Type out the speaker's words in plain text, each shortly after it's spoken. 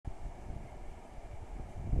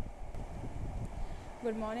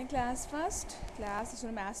Good morning, class. First class is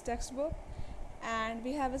from math textbook, and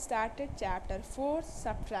we have started chapter 4,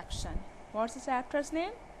 subtraction. What's the chapter's name?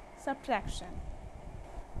 Subtraction.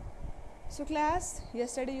 So class,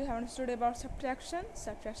 yesterday you have understood about subtraction.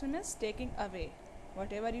 Subtraction means taking away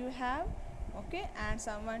whatever you have, okay, and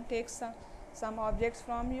someone takes some objects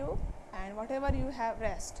from you, and whatever you have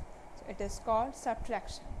rest. So it is called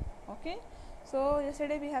subtraction, okay. So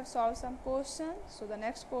yesterday we have solved some questions. So the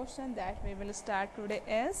next question that we will start today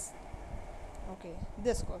is, okay,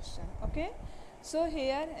 this question, okay. So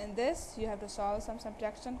here in this you have to solve some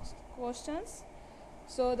subtraction questions.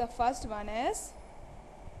 So the first one is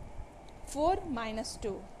 4 minus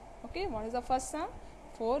 2. Okay, what is the first sum?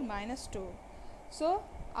 4 minus 2. So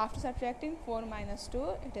after subtracting 4 minus 2,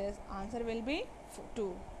 it is answer will be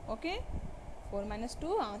 2. Okay, 4 minus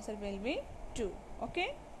 2, answer will be 2.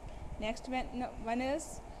 Okay, next one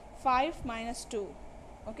is 5 minus 2.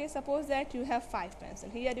 Okay, suppose that you have 5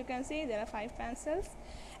 pencils. Here you can see there are 5 pencils,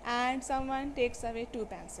 and someone takes away 2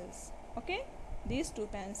 pencils. Okay, these 2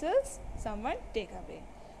 pencils someone take away.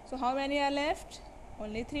 So how many are left?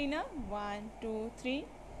 Only 3 now. 1 2 3.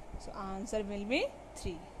 So answer will be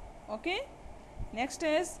 3. Okay, next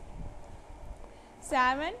is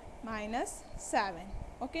 7 minus 7.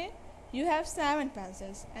 Okay, you have 7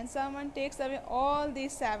 pencils and someone takes away all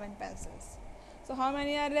these 7 pencils. So how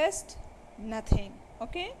many are rest? Nothing.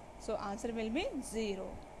 Okay, so answer will be 0.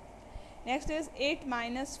 Next is 8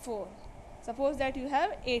 minus 4. Suppose that you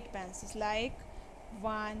have 8 pencils, like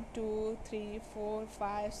 1 2 3 4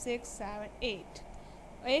 5 6 7 8.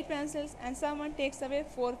 8 pencils, and someone takes away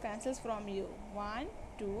 4 pencils from you. 1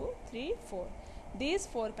 2 3 4. These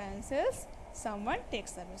 4 pencils someone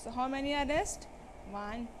takes away. So how many are rest?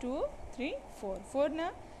 1 2 3 4. 4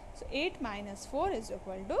 now. So 8 minus 4 is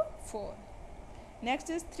equal to 4. Next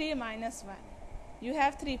is 3 minus 1. You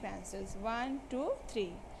have 3 pencils, 1 2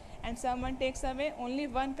 3, and someone takes away only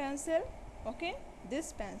 1 pencil. Okay,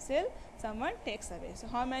 this pencil someone takes away. So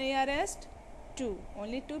how many are rest? 2.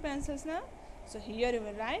 Only 2 pencils now. So here you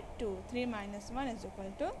will write 2. 3 minus 1 is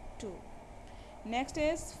equal to 2. Next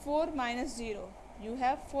is 4 minus 0. You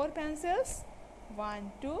have 4 pencils,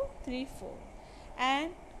 1 2 3 4,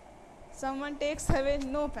 and someone takes away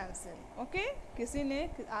no pencil. Okay, किसी ने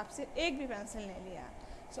आपसे एक भी pencil नहीं लिया.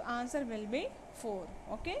 So answer will be 4.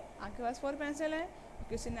 Okay, आपके पास 4 pencil है,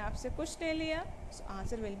 किसी ने आपसे कुछ ले लिया. So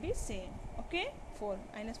answer will be same. Okay, 4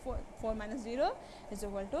 minus 0 is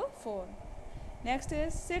equal to 4. Next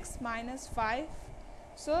is 6 minus 5.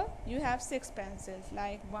 So you have 6 pencils,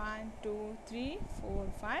 like 1 2 3 4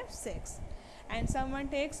 5 6, and someone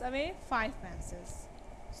takes away 5 pencils.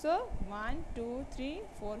 So 1 2 3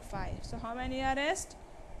 4 5. So how many are rest?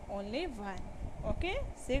 Only 1. Okay,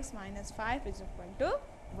 6 minus 5 is equal to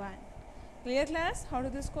 1. Clear class? How to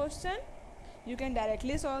this question? You can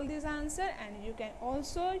directly solve this answer, and you can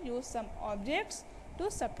also use some objects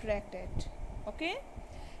to subtract it. Okay,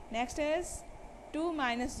 next is 2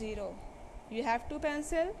 minus 0. You have 2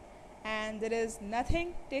 pencil and there is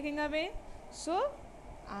nothing taking away. So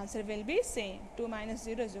answer will be same. 2 minus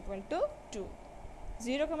 0 is equal to 2.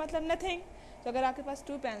 0 का मतलब nothing. तो अगर आपके पास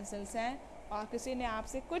 2 pencils हैं और किसी ने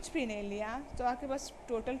आपसे कुछ भी नहीं लिया, तो आपके पास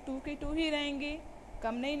टोटल 2 की 2 ही रहेंगी,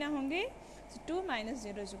 कम नहीं ना होंगी. So 2 minus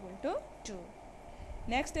 0 is equal to 2.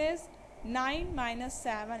 Next is 9 minus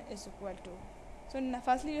 7 is equal to. So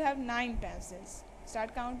firstly you have 9 pencils.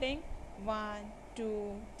 Start counting. 1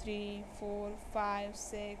 2 3 4 5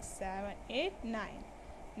 6 7 8 9.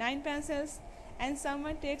 9 pencils, and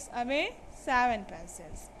someone takes away 7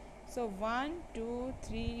 pencils. So 1 2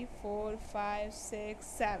 3 4 5 6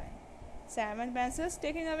 7. 7 pencils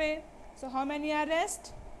taking away. So how many are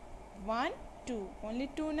rest? 1 2. Only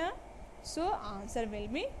 2 now. So answer will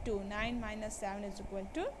be 2. 9 minus 7 is equal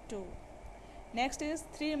to 2. Next is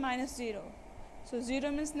 3 minus 0. So 0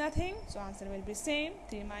 means nothing, so answer will be same.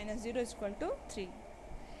 3 minus 0 is equal to 3.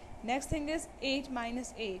 Next thing is 8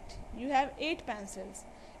 minus 8. You have 8 pencils,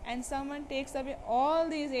 and someone takes away all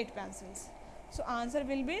these 8 pencils. So answer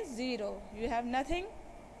will be 0. You have nothing.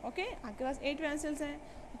 Okay, आपके पास 8 pencils हैं,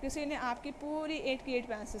 किसी ने आपकी पूरी 8 की 8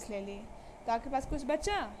 pencils ले ली, तो आपके पास कुछ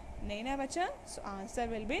बचा नहीं ना बचा. So answer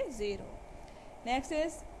will be 0. Next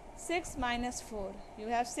is 6 minus 4. You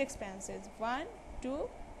have 6 pencils. 1 2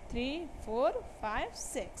 3 4 5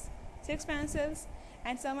 6. 6 pencils,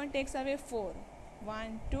 and someone takes away 4.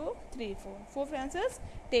 1 2 3 4. 4 pencils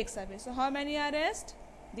takes away. So how many are rest?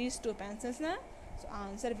 These 2 pencils now. So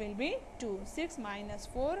answer will be 2. 6 minus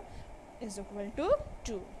 4 is equal to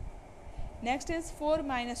 2. Next is 4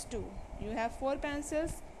 minus 2. You have 4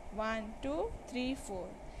 pencils. 1 2 3 4,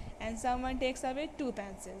 and someone takes away 2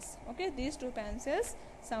 pencils. Okay, these 2 pencils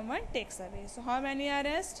someone takes away. So how many are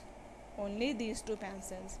rest? Only these 2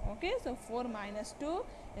 pencils. Okay, so 4 minus 2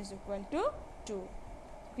 is equal to 2.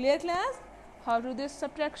 Clear class? How to do this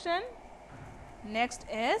subtraction? Next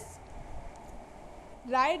is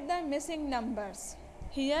write the missing numbers.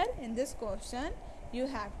 Here in this question you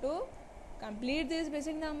have to complete these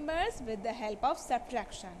missing numbers with the help of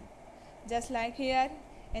subtraction. Just like here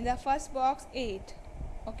in the first box 8.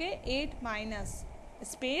 Okay, 8 minus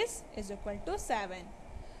space is equal to 7.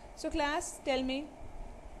 So class, tell me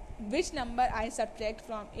which number I subtract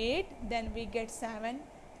from 8 then we get 7.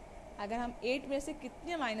 अगर हम 8 में से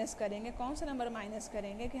कितने minus करेंगे, कौन सा number minus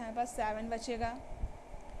करेंगे कि हमारे पास 7 बचेगा?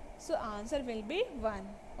 So answer will be 1.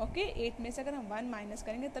 Okay, 8 में से अगर हम 1 माइनस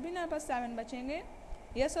करेंगे तभी ना हमारे पास 7 बचेंगे.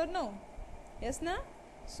 यस और नो? यस ना?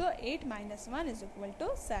 सो 8 minus 1 is equal to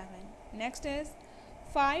 7. Next is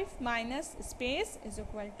 5 minus space is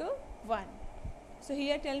equal to 1. So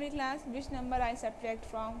here tell me class which number I subtract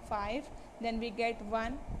from 5 then we get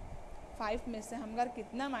 1. 5 में से हम अगर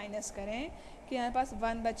कितना माइनस करें कि हमारे पास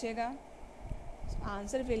 1 बचेगा?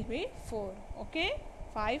 Answer will be 4. Okay,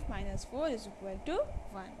 5 minus 4 is equal to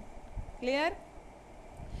 1. Clear?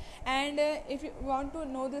 And if you want to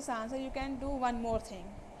know this answer, you can do one more thing.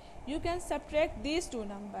 You can subtract these two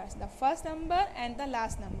numbers, the first number and the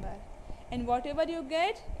last number, and whatever you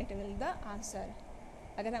get, it will the answer.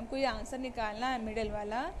 अगर हमको ये answer निकालना है middle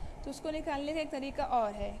वाला, तो उसको निकालने का एक तरीका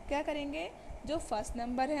और है. क्या करेंगे? जो फर्स्ट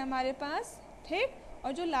नंबर है हमारे पास, ठीक,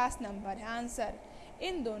 और जो लास्ट नंबर है आंसर,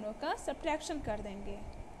 इन दोनों का सब्ट्रैक्शन कर देंगे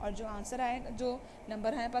और जो आंसर आएगा, जो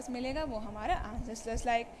नंबर हमारे पास मिलेगा वो हमारा answer. Just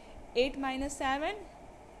like 8 minus 7,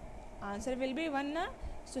 answer will be 1 na.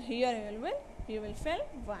 So here you will fill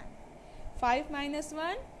 1. 5 minus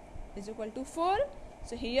 1 is equal to 4.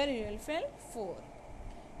 So here you will fill 4.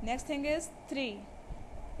 Next thing is 3.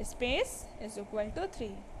 Space is equal to 3.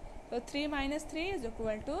 So 3 minus 3 is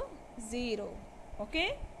equal to 0. Okay?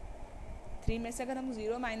 3 में से अगर हम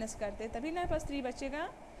 0 minus करते तभी ना पास 3 बचेगा.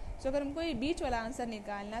 सो अगर हमको ये बीच वाला आंसर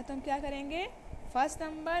निकालना है तो हम क्या करेंगे? फर्स्ट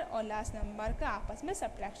नंबर और लास्ट नंबर का आपस में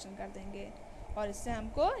सब्ट्रैक्शन कर देंगे और इससे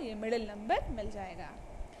हमको ये मिडिल नंबर मिल जाएगा.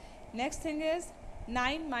 Next thing is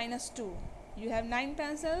 9 minus 2. You have 9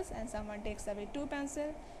 pencils and someone takes away 2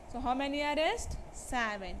 pencils. So how many are rest?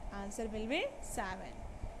 7. Answer will be 7.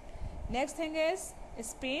 Next thing is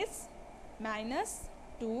space minus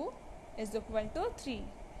 2 is equal to 3.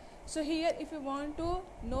 So here if you want to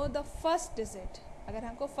know the first digit, अगर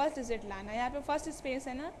हमको first digit लाना है, यहाँ पे first space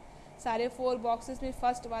है ना, सारे 4 boxes में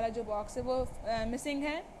फर्स्ट वाला जो बॉक्स है वो मिसिंग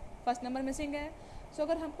है, फर्स्ट नंबर मिसिंग है. सो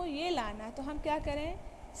अगर हमको ये लाना है तो हम क्या करें?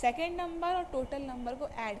 सेकेंड नंबर और टोटल नंबर को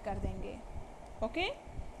ऐड कर देंगे. ओके,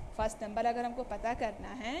 फर्स्ट नंबर अगर हमको पता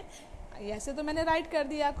करना है, ऐसे तो मैंने राइट कर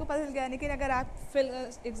दिया, आपको पता चल गया, लेकिन अगर आप फिर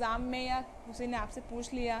एग्ज़ाम में या किसी ने आपसे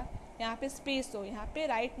पूछ लिया, यहाँ पे स्पेस हो, यहाँ पे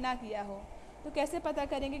राइट ना किया हो, तो कैसे पता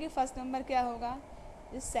करेंगे कि फर्स्ट नंबर क्या होगा?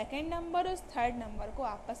 इस सेकेंड नंबर और थर्ड नंबर को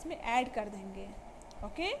आपस में ऐड कर देंगे.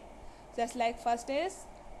 Okay, just like first is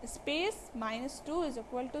space minus 2 is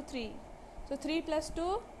equal to 3. So 3 plus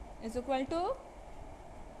 2 is equal to,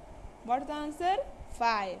 what is the answer?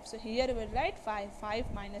 5. So here we will write 5. 5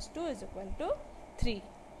 minus 2 is equal to 3.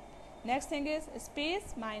 Next thing is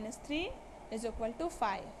space minus 3 is equal to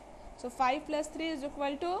 5. So 5 plus 3 is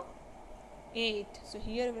equal to 8. So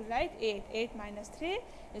here we will write 8. 8 minus 3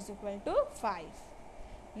 is equal to 5.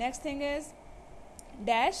 Next thing is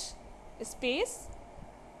dash space,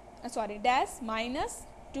 dash minus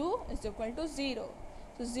 2 is equal to 0.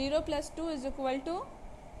 So 0 plus 2 is equal to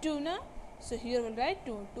 2 na. So here we'll write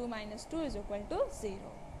 2. 2 minus 2 is equal to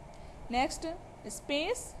 0. Next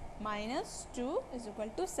space minus 2 is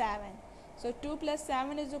equal to 7. So 2 plus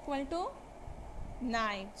 7 is equal to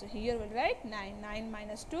 9. So here we'll write 9. 9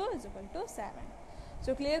 minus 2 is equal to 7.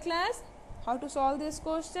 So clear class? How to solve this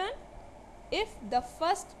question? If the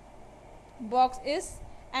first box is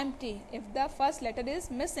empty, if the first letter is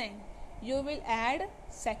missing, you will add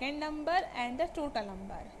second number and the total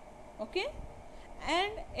number. Okay,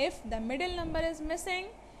 and if the middle number is missing,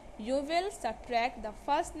 you will subtract the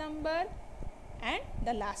first number and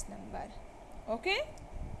the last number. Okay,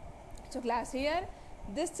 so class, here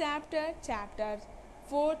this chapter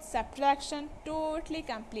 4th subtraction totally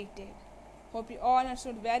completed. Hope you all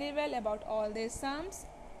understood very well about all these sums,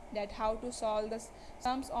 that how to solve the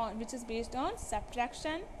sums on which is based on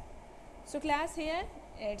subtraction. So class, here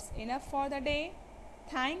it's enough for the day.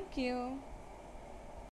 Thank you.